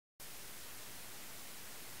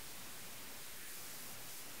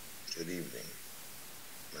Good evening.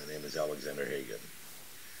 My name is Alexander Hagan.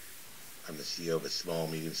 I'm the CEO of a small,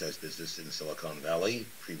 medium-sized business in Silicon Valley.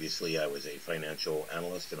 Previously, I was a financial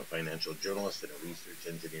analyst and a financial journalist and a research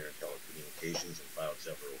engineer in telecommunications and filed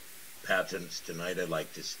several patents. Tonight, I'd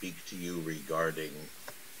like to speak to you regarding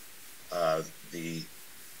the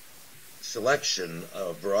selection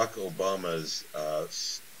of Barack Obama's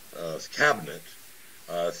cabinet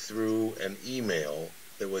through an email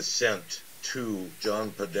that was sent to John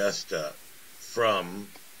Podesta from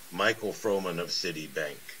Michael Froman of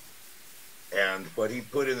Citibank. And what he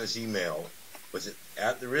put in this email was that,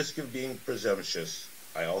 at the risk of being presumptuous,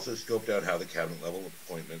 I also scoped out how the cabinet level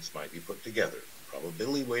appointments might be put together,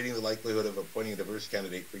 probability weighting the likelihood of appointing a diverse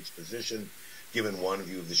candidate for each position, given one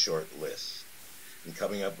view of the short list, and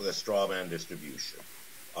coming up with a straw man distribution.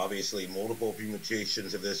 Obviously, multiple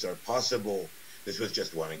permutations of this are possible. This was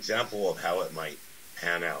just one example of how it might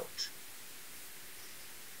pan out.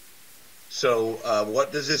 So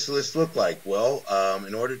what does this list look like? Well,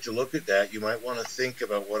 in order to look at that, you might want to think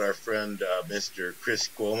about what our friend Mr. Chris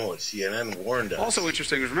Cuomo at CNN warned us. Also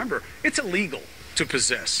interesting is, remember, it's illegal to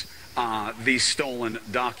possess these stolen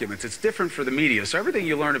documents. It's different for the media. So everything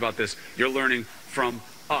you learn about this, you're learning from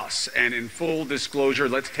us. And in full disclosure,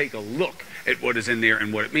 let's take a look at what is in there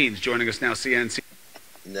and what it means. Joining us now, CNC.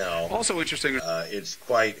 Now, also interesting. It's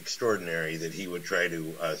quite extraordinary that he would try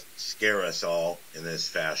to scare us all in this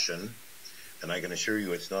fashion. And I can assure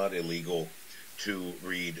you it's not illegal to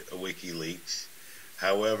read Wikileaks.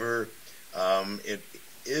 However, it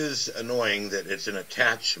is annoying that it's an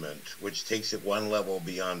attachment, which takes it one level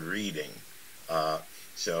beyond reading.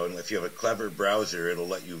 So if you have a clever browser, it'll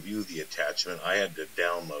let you view the attachment. I had to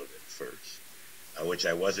download it first, which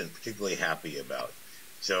I wasn't particularly happy about.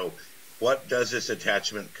 So what does this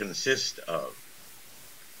attachment consist of?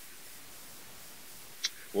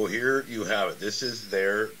 Well, here you have it. This is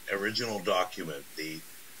their original document, the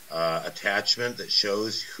attachment that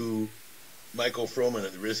shows who Michael Froman,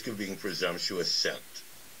 at the risk of being presumptuous, sent.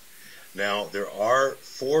 Now, there are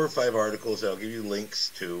 4 or 5 articles I'll give you links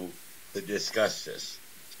to that discuss this.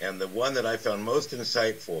 And the one that I found most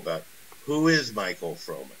insightful about who is Michael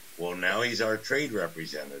Froman? Well, now he's our trade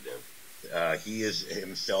representative. He is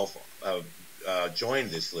himself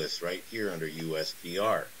joined this list right here under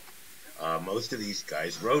USTR. Most of these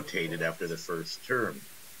guys rotated after the first term.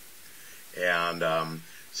 And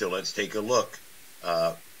so let's take a look.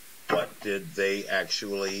 What did they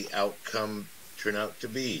actually turn out to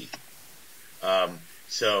be?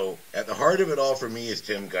 So at the heart of it all for me is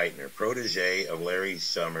Tim Geithner, protege of Larry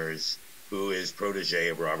Summers, who is protege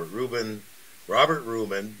of Robert Rubin. Robert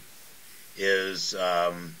Rubin is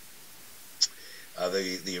the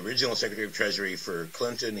original Secretary of Treasury for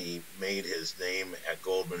Clinton. He made his name at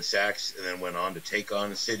Goldman Sachs and then went on to take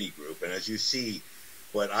on Citigroup. And as you see,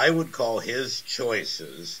 what I would call his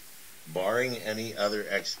choices, barring any other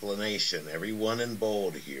explanation, every one in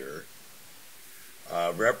bold here,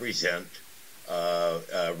 represent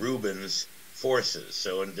Rubin's forces.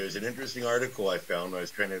 So there's an interesting article I found when I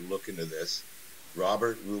was trying to look into this,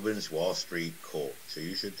 Robert Rubin's Wall Street Cult. So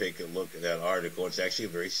you should take a look at that article. It's actually a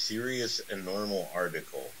very serious and normal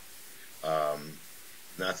article.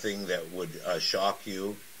 Nothing that would shock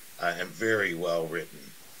you, and very well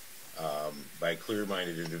written by a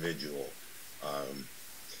clear-minded individual.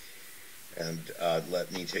 And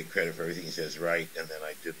let me take credit for everything he says right, and then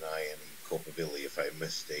I deny any culpability if I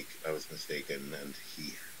was mistaken, and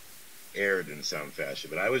he erred in some fashion.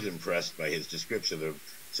 But I was impressed by his description of the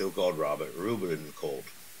so-called Robert Rubin cult.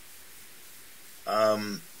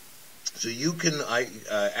 So you can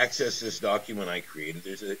access this document I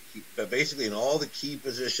created. But basically, in all the key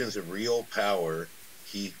positions of real power,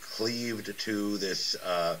 he cleaved to this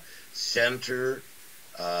center,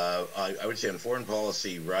 I would say on foreign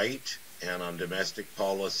policy, right, and on domestic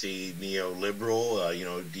policy, neoliberal,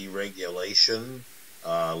 deregulation,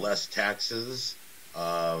 less taxes,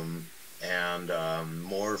 and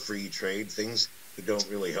more free trade, things that don't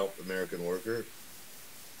really help the American worker.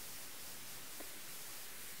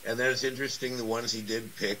 And then it's interesting, the ones he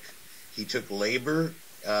did pick, he took labor,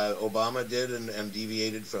 Obama did, and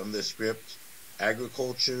deviated from the script,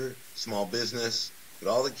 agriculture, small business, but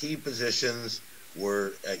all the key positions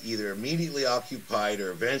were either immediately occupied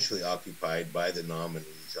or eventually occupied by the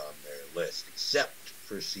nominees on their list, except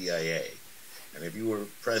for CIA. And if you were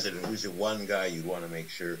president, who's the one guy you'd want to make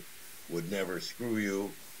sure would never screw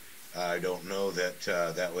you? I don't know that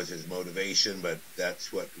that was his motivation, but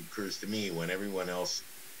that's what occurs to me when everyone else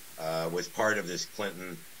was part of this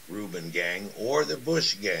Clinton-Rubin gang, or the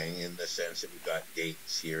Bush gang, in the sense that we've got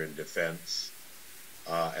Gates here in defense.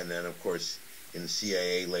 And then, of course, in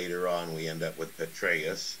CIA later on, we end up with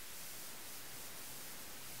Petraeus.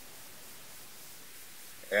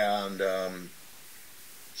 And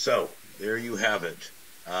so there you have it.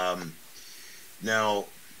 Now,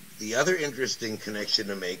 the other interesting connection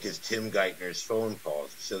to make is Tim Geithner's phone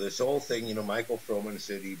calls. So this whole thing, you know, Michael Froman,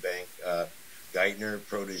 Citibank, Geithner,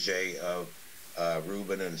 protege of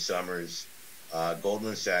Rubin and Summers,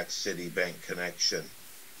 Goldman Sachs, Citibank connection.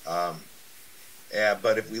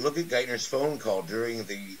 But if we look at Geithner's phone call during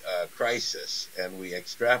the crisis and we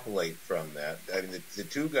extrapolate from that, I mean, the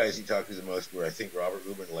two guys he talked to the most were, I think, Robert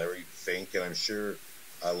Rubin and Larry Fink, and I'm sure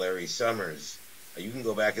Larry Summers. You can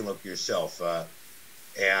go back and look yourself.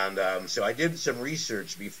 So I did some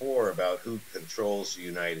research before about who controls the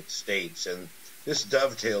United States, and this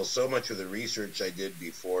dovetails so much with the research I did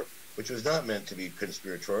before, which was not meant to be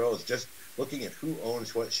conspiratorial. It's just looking at who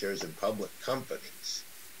owns what shares in public companies.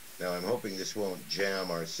 Now, I'm hoping this won't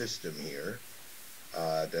jam our system here.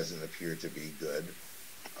 It doesn't appear to be good.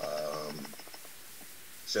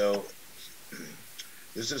 So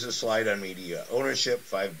this is a slide on media ownership.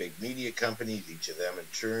 5 big media companies, each of them in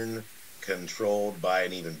turn controlled by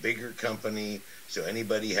an even bigger company. So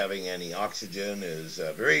anybody having any oxygen is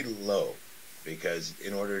very low, because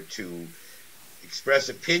in order to express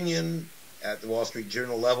opinion at the Wall Street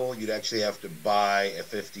Journal level, you'd actually have to buy a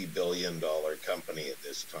 $50 billion company at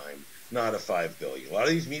this time, not a $5 billion. A lot of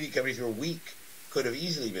these media companies were weak, could have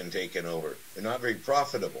easily been taken over. They're not very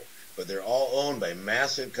profitable, but they're all owned by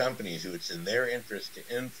massive companies who it's in their interest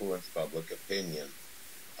to influence public opinion.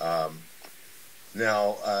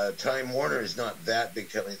 Now, Time Warner is not that big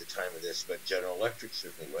company at the time of this, but General Electric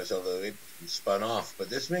certainly was, although it spun off. But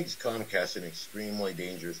this makes Comcast an extremely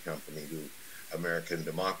dangerous company to American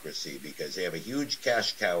democracy, because they have a huge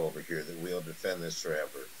cash cow over here that will defend this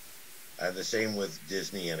forever. The same with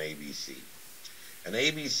Disney and ABC. And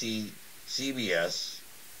ABC, CBS,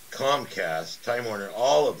 Comcast, Time Warner,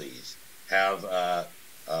 all of these have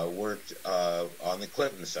worked on the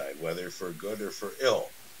Clinton side, whether for good or for ill.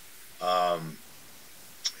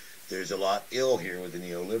 There's a lot ill here with the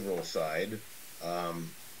neoliberal side.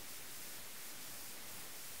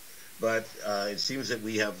 But it seems that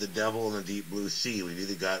we have the devil in the deep blue sea. We've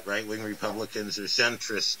either got right-wing Republicans or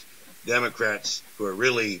centrist Democrats who are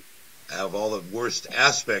really have all the worst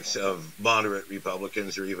aspects of moderate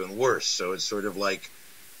Republicans, or even worse. So it's sort of like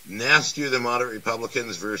nastier than moderate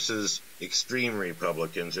Republicans versus extreme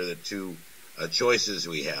Republicans are the two choices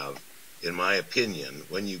we have, in my opinion.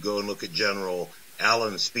 When you go and look at General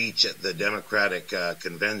Allen's speech at the Democratic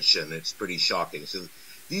convention, it's pretty shocking. So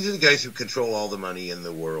these are the guys who control all the money in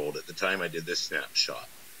the world at the time I did this snapshot.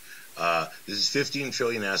 This is 15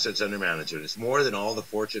 trillion assets under management. It's more than all the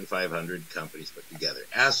Fortune 500 companies put together.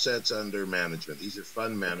 Assets under management. These are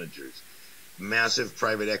fund managers, massive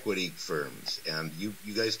private equity firms, and you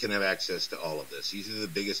guys can have access to all of this. These are the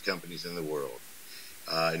biggest companies in the world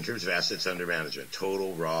in terms of assets under management,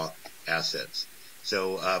 total raw assets.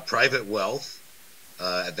 So private wealth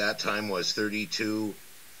at that time was 32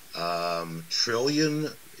 trillion,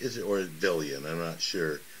 is it, or billion? I'm not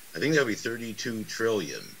sure. I think that would be 32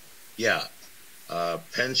 trillion. Yeah.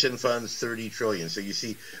 Pension funds, 30 trillion. So you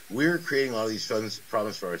see, we're creating all these funds,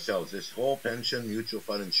 problems for ourselves. This whole pension, mutual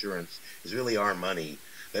fund insurance is really our money.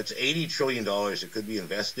 That's $80 trillion that could be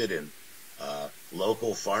invested in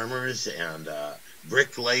local farmers and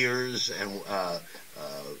bricklayers and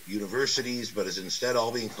universities, but is instead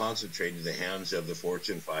all being concentrated in the hands of the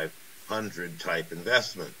Fortune 500 type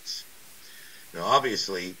investments. Now,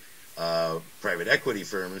 obviously, private equity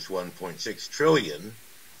firms, 1.6 trillion,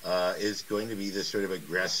 is going to be this sort of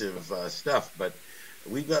aggressive stuff. But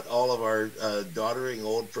we've got all of our doddering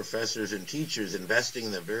old professors and teachers investing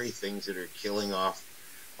in the very things that are killing off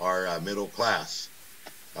our middle class.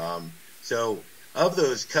 So of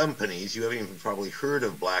those companies, you haven't even probably heard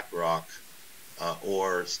of BlackRock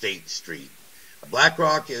or State Street.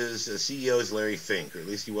 BlackRock is the CEO is Larry Fink, or at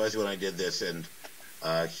least he was when I did this, and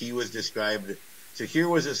he was described. So here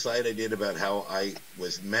was a slide I did about how I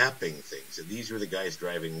was mapping things, and these were the guys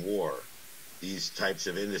driving war, these types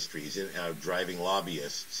of industries, driving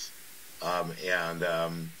lobbyists, and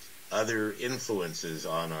other influences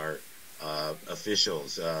on our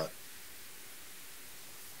officials.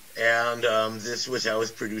 This was how I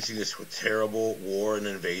was producing this terrible war and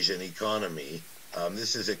invasion economy.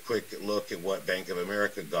 This is a quick look at what Bank of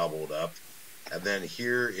America gobbled up. And then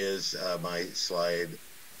here is my slide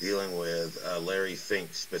dealing with Larry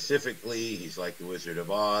Fink specifically. He's like the Wizard of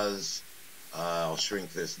Oz. I'll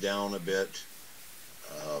shrink this down a bit.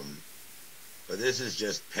 But this is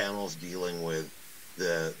just panels dealing with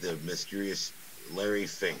the mysterious Larry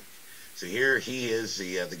Fink. So here he is,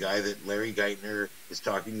 the guy that Larry Geithner is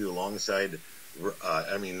talking to alongside, Tim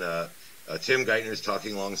Geithner is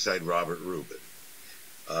talking alongside Robert Rubin.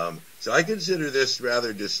 So I consider this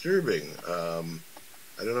rather disturbing. I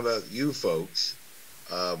don't know about you folks.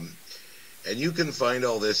 And you can find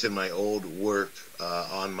all this in my old work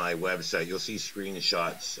on my website. You'll see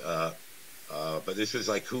screenshots. But this was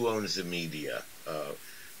like who owns the media.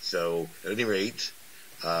 So at any rate,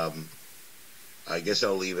 I guess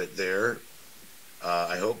I'll leave it there.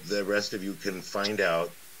 I hope the rest of you can find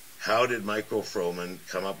out how did Michael Froman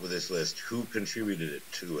come up with this list? Who contributed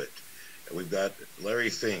to it? And we've got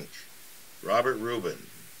Larry Fink, Robert Rubin,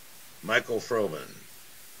 Michael Froman.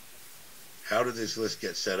 How did this list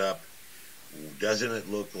get set up? Doesn't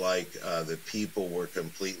it look like the people were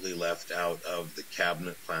completely left out of the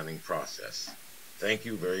cabinet planning process? Thank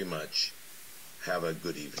you very much. Have a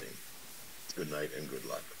good evening. Good night and good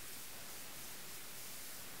luck.